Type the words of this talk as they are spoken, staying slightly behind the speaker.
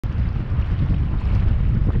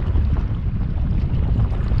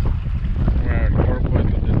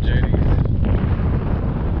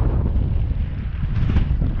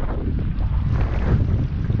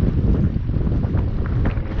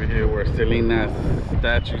ass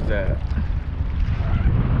statues at?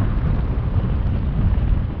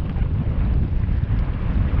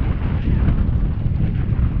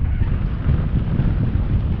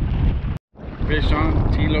 Fish on,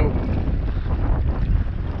 Tilo.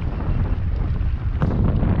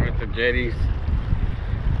 We're at the jetties.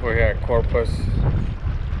 We're here at Corpus. See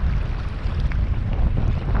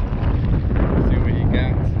what you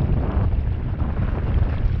got.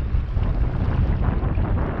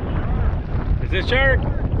 Is this shark?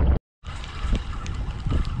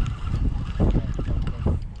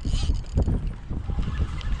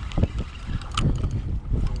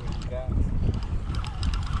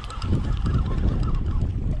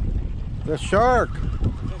 The shark.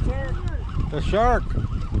 The shark.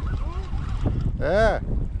 Yeah.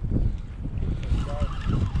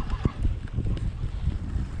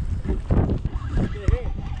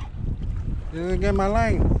 You didn't get my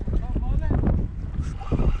line.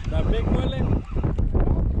 That big mullet?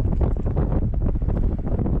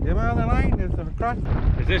 Get my other line. It's across.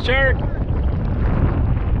 Is this shark?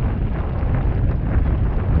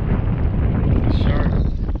 The shark.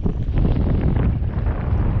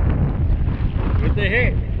 What the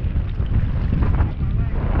heck?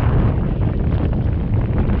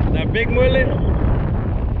 That big mullet?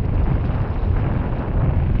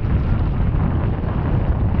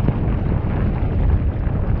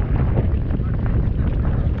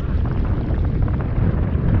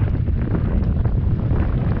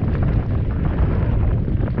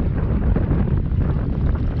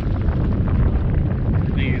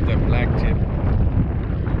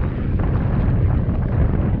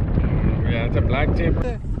 It's a black tip.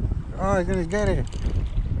 Oh, you're gonna get it.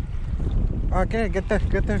 Okay, get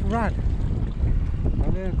this rod.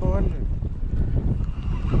 I'm gonna go under.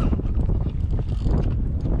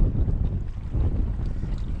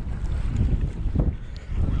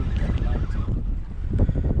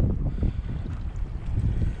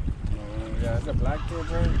 Yeah, it's a black tip,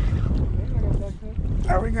 bro.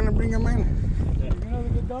 Are we gonna bring him in? You're gonna have to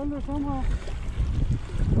get down there somehow.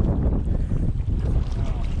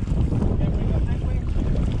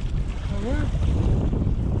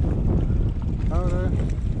 Oh, there.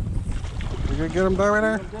 You gonna get him down right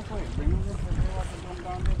there? Bring him this way. Bring him this way. I can come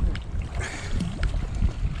down this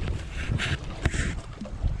way.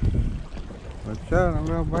 Watch out, I'm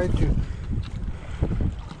gonna bite you.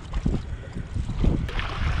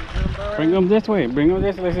 Bring him this way. Bring him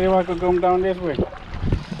this way. Let's see if I can come down this way.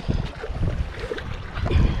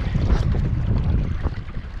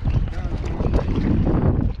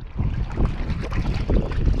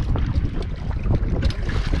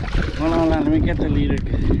 Hold on, let me get the leader.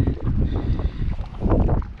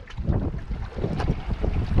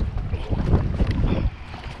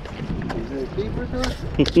 Is it a keeper, sir?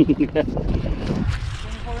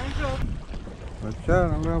 Watch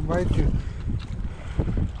out, I'm gonna bite you.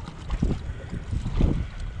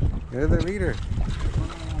 You're the leader.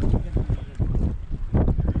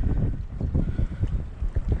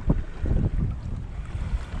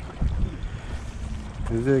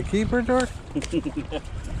 Is it a keeper, George?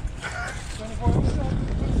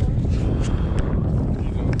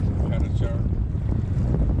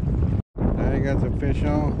 Now you got some fish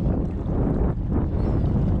on.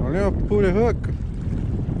 Only I'll pull the hook.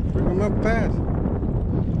 Bring them up fast.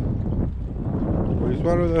 Or you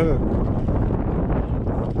swallow the hook.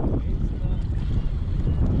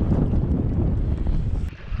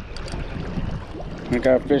 We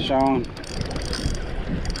got fish on.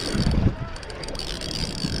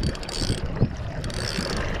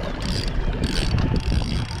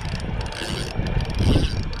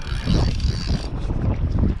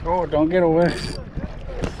 Oh, don't get away.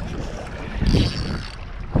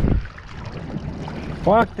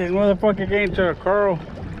 Fuck, this motherfucker getting to a curl.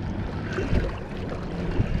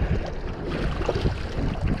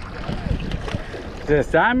 The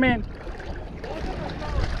salmon.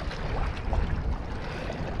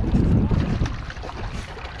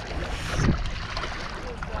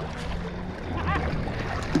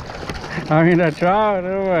 I mean, a trout,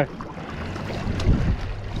 or what?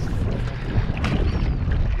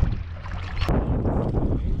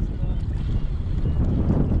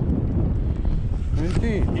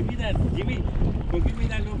 Give me that, give me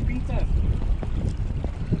that little pizza.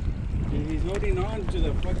 He's holding on to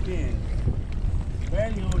the fucking,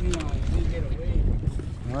 barely holding on, he didn't get away.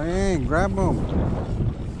 Oh, yeah, grab them.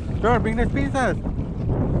 George, bring this pizza.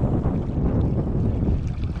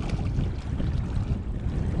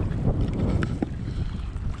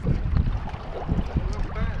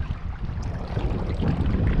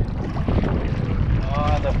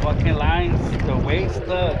 Oh, the fucking lines, the weight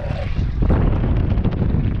stuff.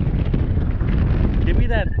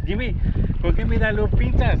 that. Go give me that little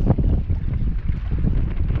pinzas.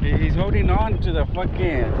 He's holding on to the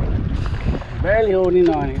fucking, barely holding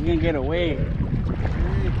on. He's gonna get away.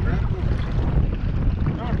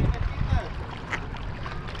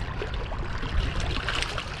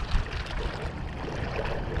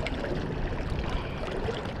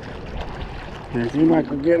 Let's see if I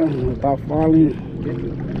can get him without falling.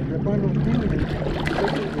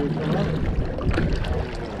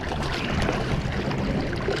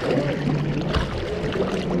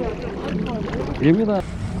 Give me that.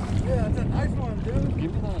 Yeah, that's a nice one, dude.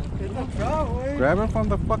 Give me that. It's a trout, way. Grab it from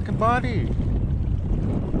the fucking body.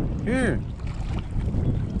 Here.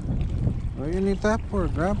 What do you need that for?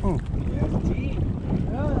 Grab him.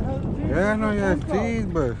 Yeah, it has teeth. Yeah, I know you have teeth,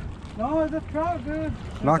 but No, it's a trout, dude.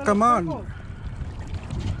 knock him out.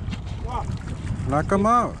 Knock him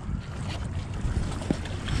out.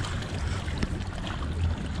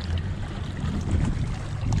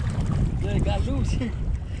 They got loose.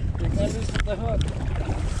 They got loose with the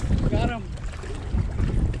hook. Got him.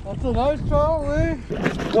 That's a nice trout, way.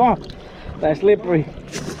 Oh, that's slippery.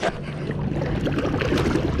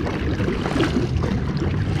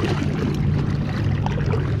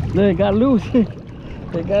 They got loose.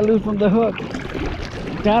 They got loose from the hook.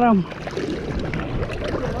 Got him.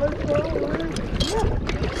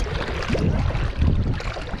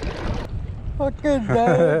 Fucking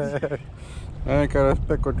dead. I ain't got a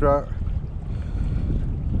speckled trout.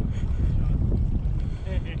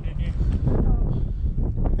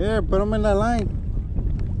 Here, put him in that line.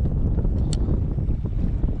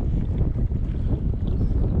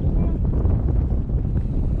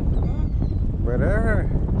 Whatever.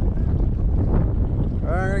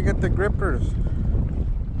 I'm gonna get the grippers.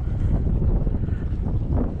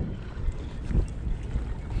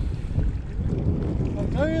 I'll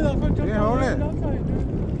tell you that's what you're Yeah, hold it. outside, dude.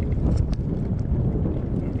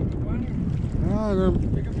 Oh,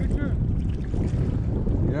 Take a picture.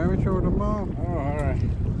 you haven't showed them all. Oh, alright.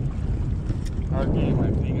 I'll get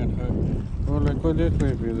my thing unhooked. Oh, let's go this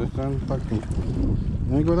way because the sun's fucking.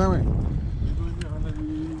 Let me go that way.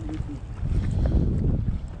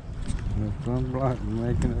 The sun block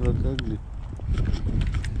making it look ugly.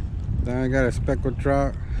 Then I got a speckled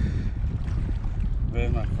trout. This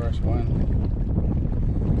is my first one.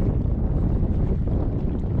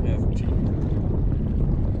 Yes,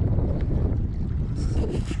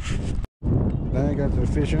 Then I got the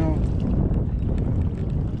fish on.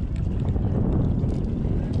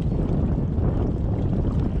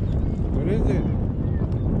 What is it?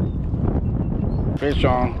 fish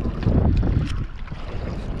on.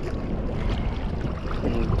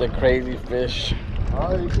 The crazy fish.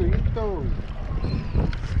 Oh, you can eat those.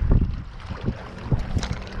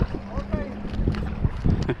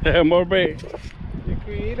 More bait. You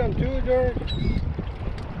can eat them too, George.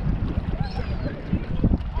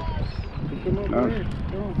 Pick them up here.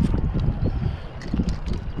 Go.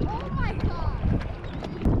 Oh my god!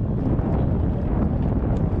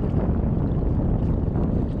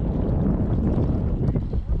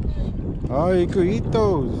 Oh, you could eat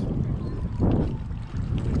those.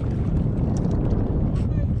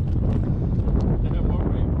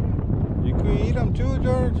 You could eat them too,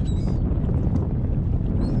 George.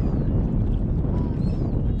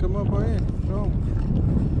 Come up here. Go.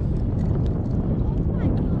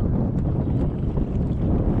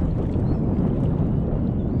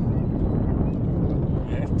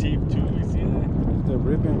 Yeah, it's cheap too. You see that? It's the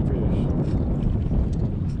ribbon fish.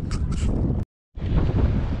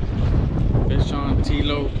 Fish on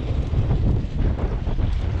Tilo.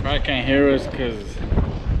 Probably can't hear us because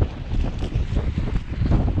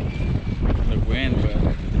the wind, but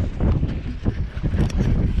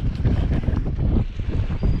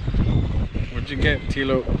what'd you get,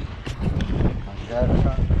 Tilo? I got it.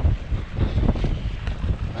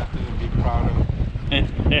 Nothing to be proud of.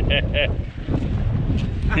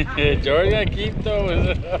 Georgia, keep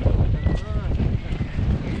those.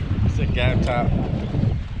 It's a gap top.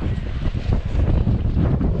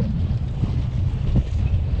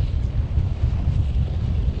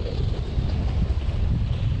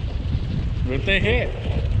 What they hit?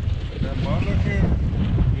 That mother here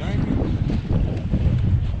behind you.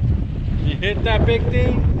 You hit that big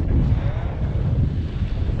thing?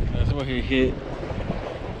 That's what he hit.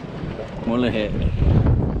 Mullet hit.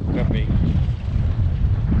 Got big.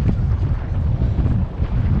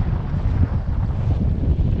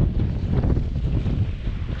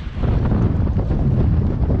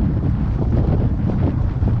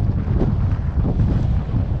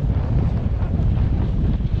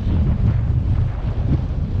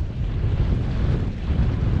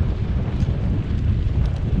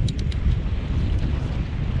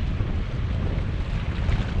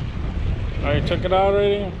 Oh, you took it out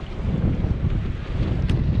already?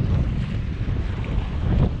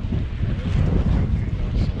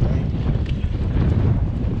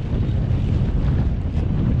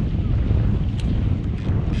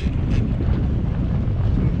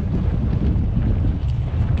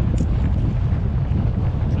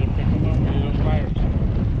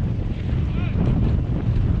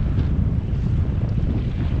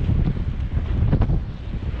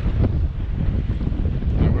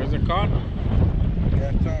 Where's it called?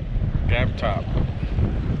 Gap top.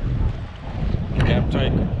 Gap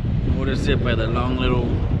top. Notice it by the long little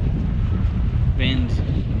fins.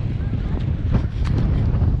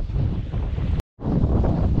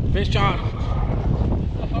 Fish on.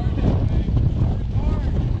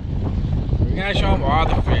 We gotta show them all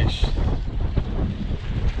the fish.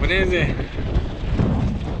 What is it?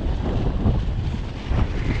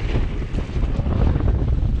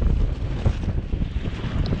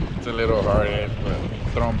 It's a little hard head, but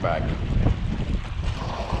throw them back.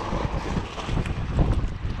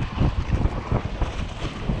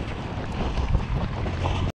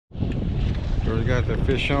 So we got the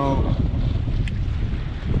fish on.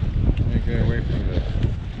 Get away from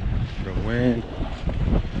the wind.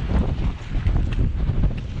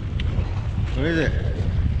 What is it?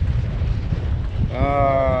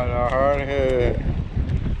 Ah, the hard head.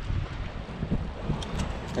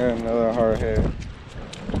 Got another hard head.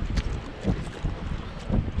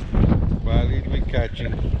 But at least we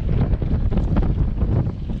catching.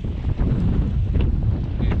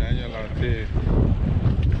 Y nadie lo hace.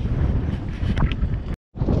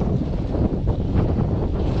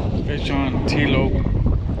 Fish on tealope.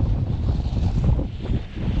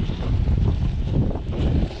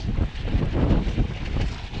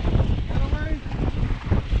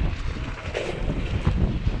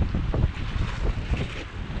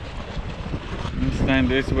 Stand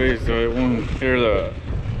this way so it won't hear the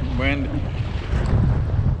wind.